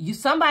here.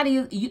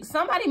 Somebody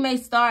may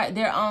start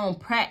their own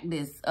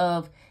practice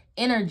of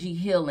energy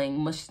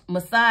healing,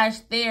 massage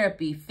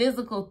therapy,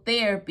 physical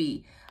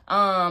therapy,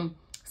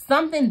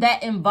 something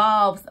that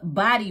involves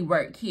body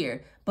work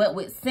here. But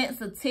with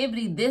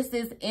sensitivity, this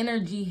is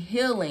energy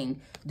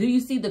healing. Do you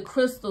see the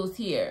crystals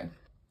here?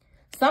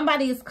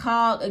 Somebody is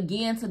called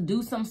again to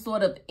do some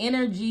sort of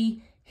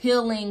energy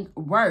healing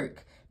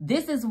work.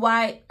 This is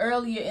why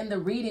earlier in the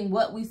reading,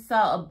 what we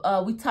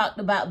saw, we talked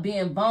about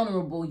being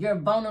vulnerable, your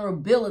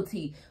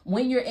vulnerability.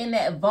 When you're in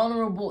that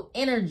vulnerable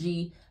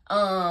energy,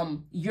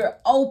 you're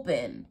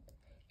open.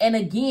 And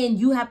again,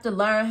 you have to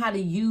learn how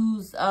to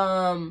use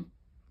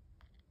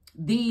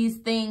these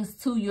things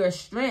to your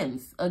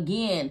strengths.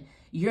 Again,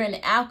 you're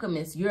an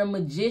alchemist, you're a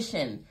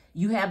magician.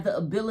 You have the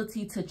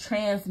ability to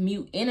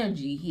transmute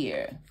energy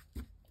here.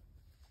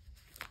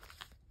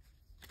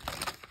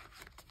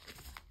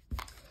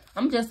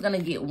 I'm just going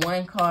to get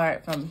one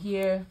card from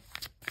here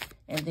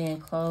and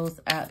then close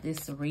out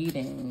this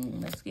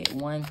reading. Let's get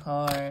one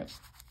card.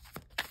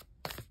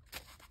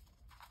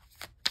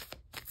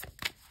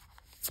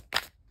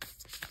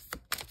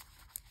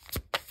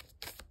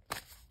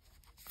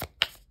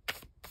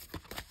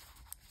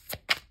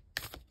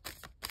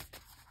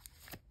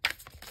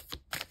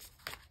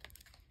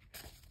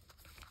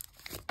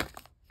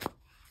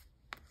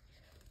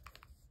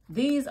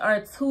 These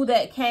are two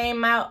that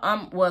came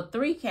out. Well,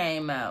 three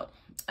came out.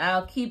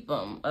 I'll keep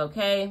them,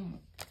 okay?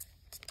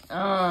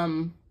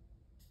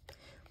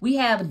 We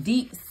have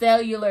deep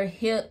cellular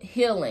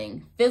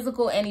healing,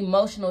 physical and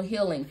emotional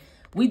healing.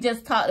 We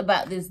just talked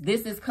about this.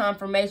 This is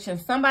confirmation.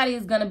 Somebody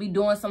is going to be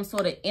doing some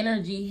sort of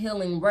energy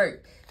healing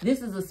work.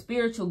 This is a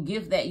spiritual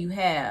gift that you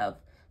have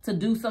to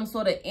do some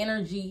sort of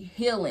energy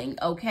healing,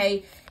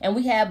 okay? And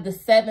we have the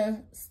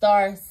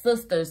 7-star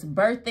sisters,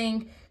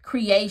 birthing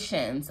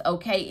creations,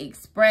 okay?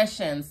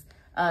 Expressions,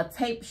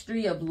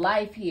 tapestry of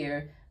life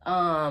here.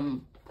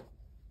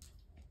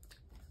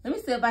 Let me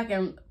see if I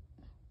can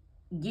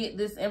get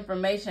this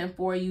information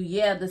for you.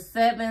 Yeah, the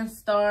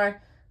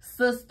 7-star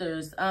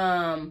sisters.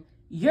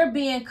 You're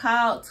being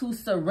called to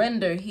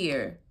surrender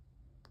here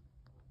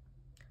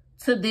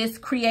to this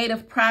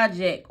creative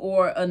project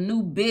or a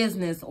new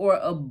business or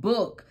a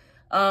book.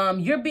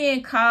 You're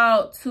being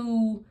called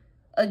to,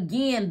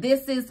 again,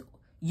 this is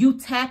you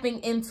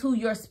tapping into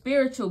your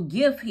spiritual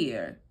gift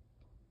here.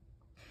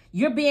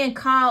 You're being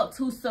called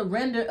to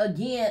surrender,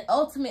 again,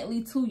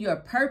 ultimately to your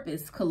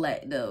purpose,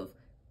 collective.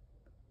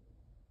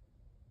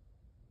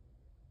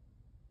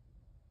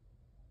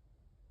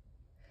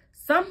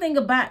 Something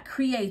about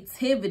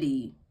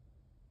creativity.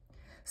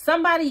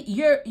 Somebody,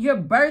 you're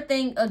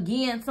birthing,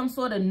 again, some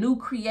sort of new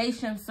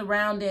creation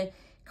surrounding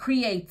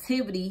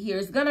creativity here.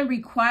 It's going to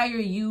require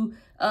you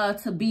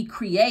to be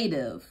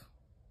creative.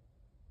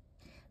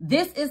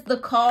 This is the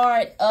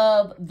card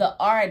of the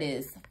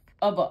artist,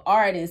 of an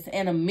artist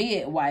and a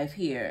midwife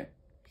here.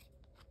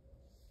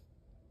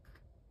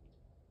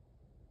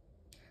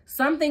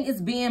 Something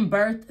is being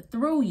birthed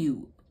through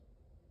you.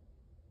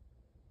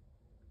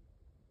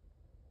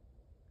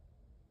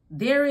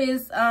 There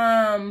is,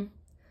 some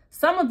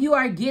of you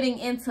are getting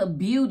into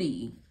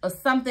beauty or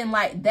something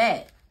like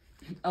that,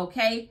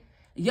 okay?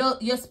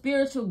 Your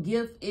spiritual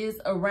gift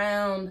is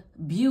around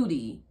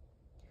beauty.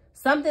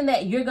 Something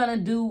that you're going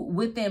to do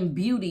within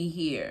beauty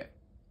here.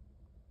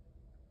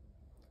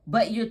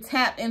 But you're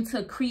tapped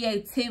into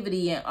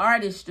creativity and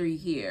artistry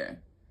here.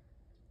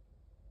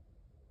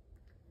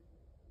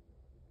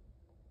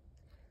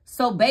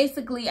 So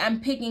basically,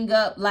 I'm picking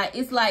up, like,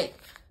 it's like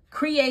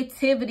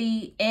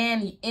creativity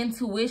and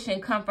intuition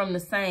come from the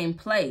same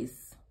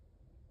place.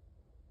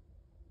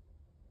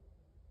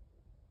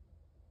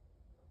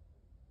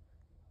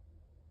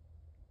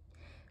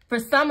 For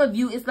some of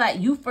you, it's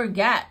like you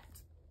forgot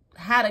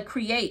how to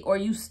create or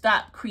you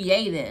stopped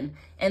creating.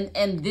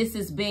 And this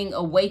is being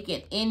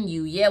awakened in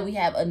you. Yeah, we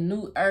have a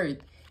new earth.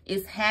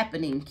 It's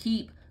happening.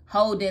 Keep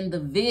holding the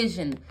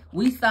vision.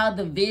 We saw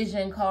the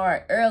vision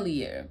card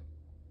earlier.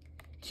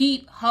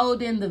 Keep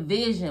holding the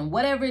vision.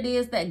 Whatever it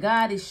is that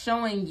God is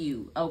showing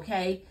you,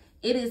 okay?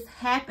 It is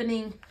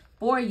happening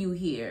for you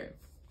here.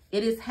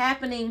 It is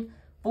happening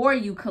for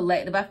you,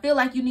 collective. I feel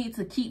like you need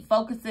to keep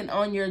focusing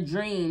on your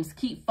dreams.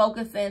 Keep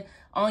focusing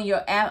on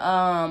your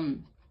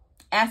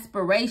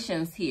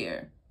aspirations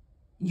here.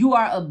 You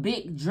are a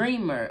big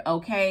dreamer,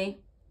 okay?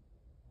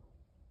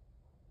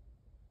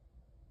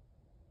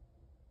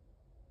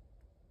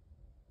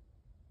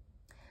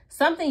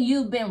 Something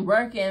you've been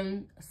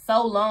working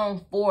so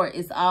long for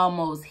is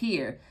almost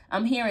here.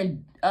 I'm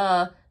hearing,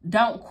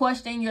 don't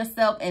question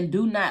yourself and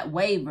do not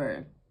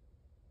waver.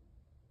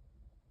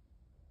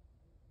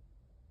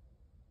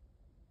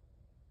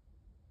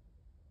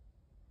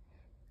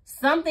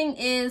 Something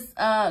is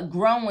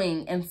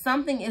growing and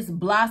something is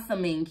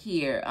blossoming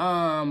here.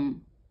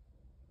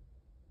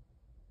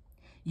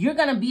 You're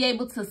going to be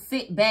able to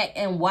sit back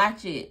and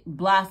watch it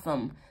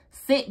blossom.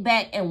 Sit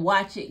back and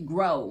watch it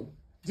grow.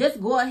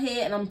 Just go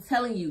ahead, and I'm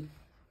telling you,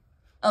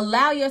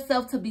 allow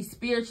yourself to be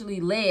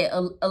spiritually led.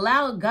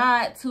 Allow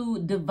God to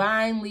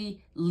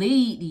divinely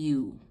lead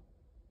you.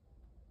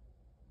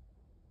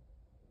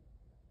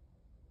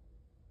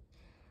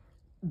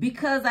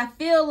 Because I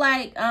feel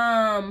like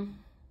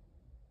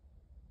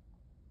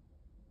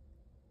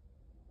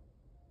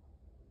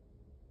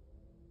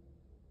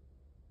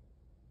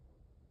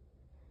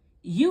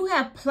you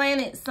have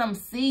planted some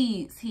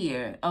seeds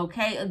here,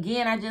 okay?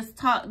 Again, I just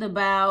talked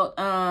about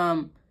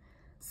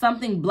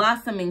something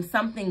blossoming,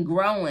 something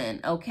growing,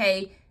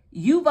 okay?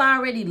 You've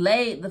already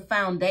laid the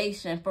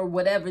foundation for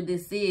whatever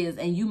this is,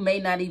 and you may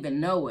not even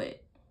know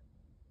it.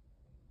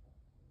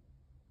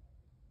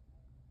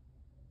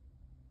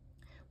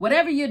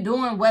 Whatever you're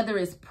doing, whether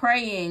it's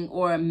praying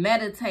or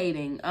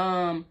meditating,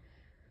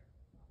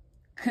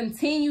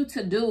 continue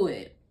to do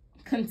it.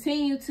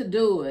 Continue to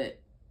do it.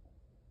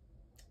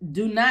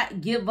 Do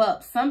not give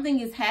up. Something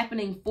is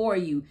happening for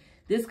you.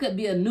 This could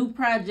be a new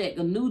project,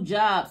 a new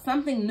job,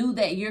 something new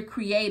that you're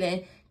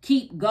creating.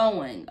 Keep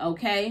going,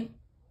 okay?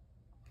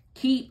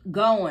 Keep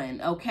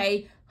going,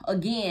 okay?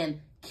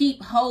 Again,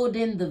 keep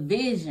holding the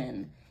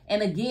vision.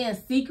 And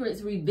again,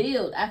 secrets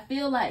revealed. I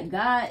feel like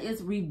God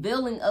is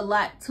revealing a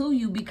lot to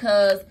you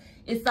because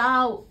it's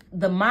all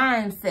the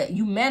mindset.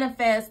 You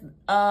manifest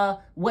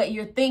what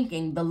you're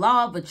thinking, the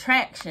law of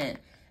attraction.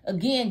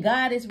 Again,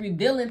 God is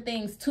revealing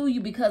things to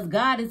you because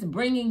God is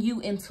bringing you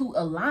into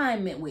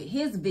alignment with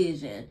his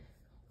vision,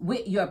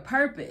 with your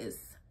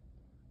purpose.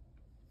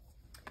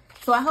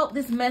 So I hope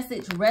this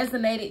message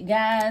resonated,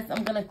 guys.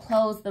 I'm going to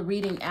close the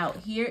reading out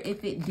here.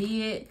 If it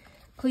did,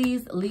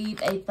 please leave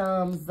a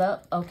thumbs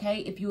up, okay?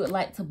 If you would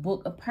like to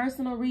book a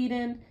personal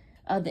reading,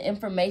 the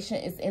information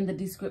is in the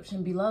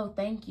description below.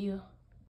 Thank you.